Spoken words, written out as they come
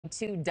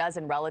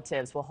24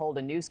 relatives will hold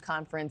a news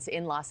conference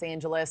in Los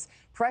Angeles,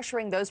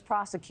 pressuring those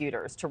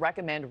prosecutors to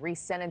recommend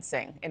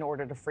resentencing in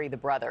order to free the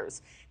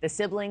brothers. The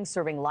siblings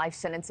serving life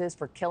sentences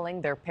for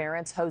killing their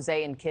parents,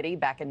 Jose and Kitty,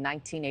 back in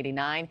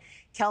 1989.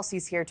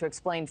 Kelsey's here to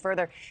explain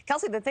further.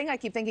 Kelsey, the thing I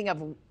keep thinking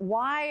of,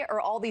 why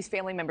are all these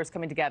family members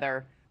coming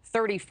together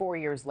 34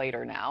 years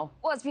later now?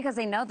 Well, it's because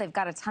they know they've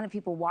got a ton of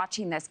people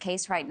watching this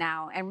case right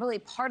now. And really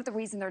part of the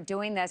reason they're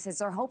doing this is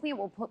they're hoping it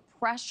will put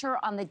pressure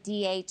on the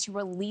DA to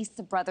release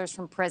the brothers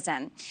from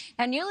prison.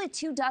 Now, nearly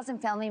 24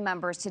 family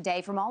members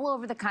today from all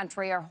over the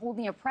country are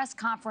holding a press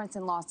conference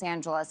in Los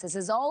Angeles. This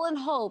is all in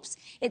hopes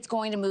it's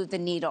going to move the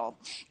needle.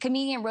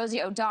 Comedian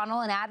Rosie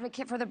O'Donnell, an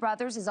advocate for the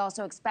brothers, is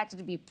also expected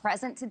to be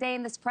present today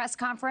in this press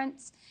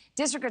conference.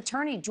 District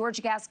Attorney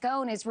George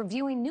Gascon is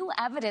reviewing new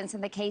evidence in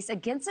the case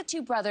against the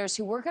two brothers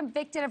who were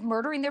convicted of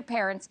murdering their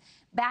parents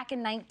back in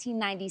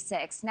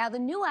 1996. Now, the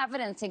new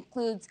evidence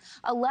includes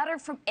a letter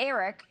from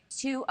Erik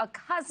to a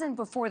cousin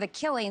before the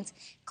killings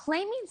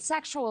claiming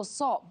sexual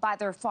assault by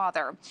their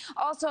father.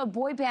 Also, a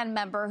boy band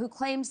member who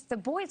claims the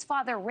boy's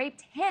father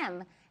raped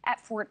him at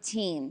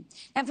 14.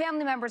 And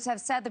family members have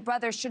said the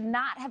brothers should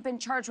not have been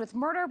charged with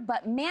murder,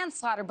 but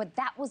manslaughter, but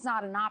that was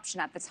not an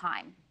option at the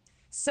time.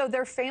 So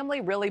their family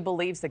really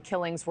believes the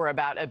killings were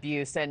about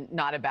abuse and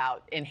not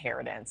about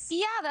inheritance.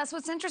 Yeah, that's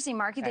what's interesting,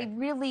 Markie. Okay. They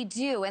really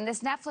do. In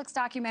this Netflix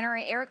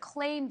documentary, Erik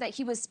claimed that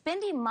he was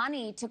spending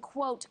money to,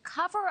 quote,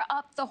 cover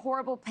up the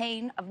horrible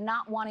pain of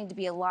not wanting to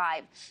be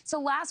alive. So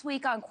last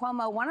week on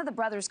Cuomo, one of the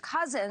brothers'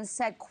 cousins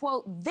said,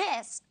 quote,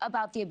 this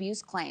about the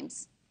abuse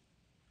claims.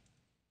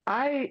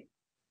 I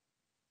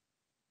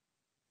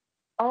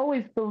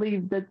always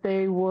believed that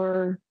they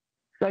were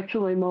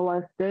sexually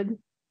molested.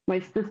 My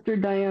sister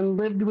Diane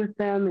lived with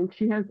them, and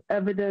she has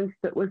evidence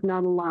that was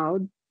not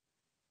allowed.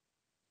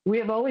 We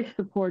have always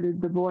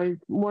supported the boys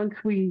once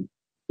we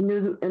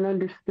knew and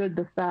understood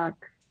the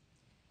facts.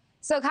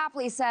 So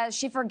Copley says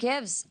she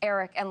forgives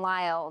Erik and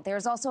Lyle.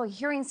 There's also a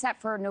hearing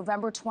set for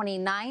November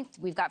 29th.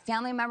 We've got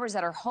family members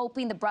that are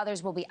hoping the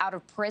brothers will be out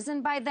of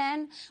prison by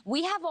then.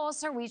 We have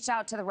also reached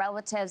out to the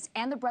relatives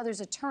and the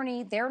brothers'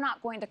 attorney. They're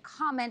not going to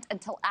comment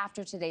until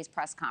after today's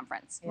press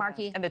conference. Yeah.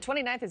 Markie? And the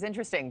 29th is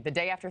interesting, the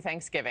day after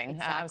Thanksgiving.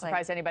 Exactly. I'm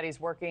surprised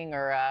anybody's working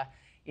or,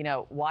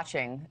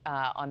 watching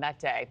on that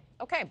day.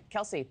 Okay,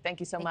 Kelsey, thank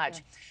you so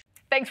much.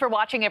 Thanks for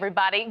watching,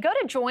 everybody. Go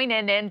to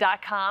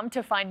joinnn.com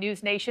to find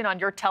NewsNation on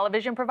your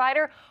television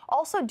provider.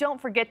 Also,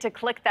 don't forget to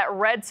click that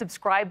red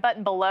subscribe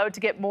button below to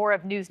get more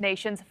of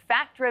NewsNation's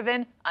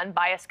fact-driven,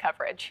 unbiased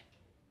coverage.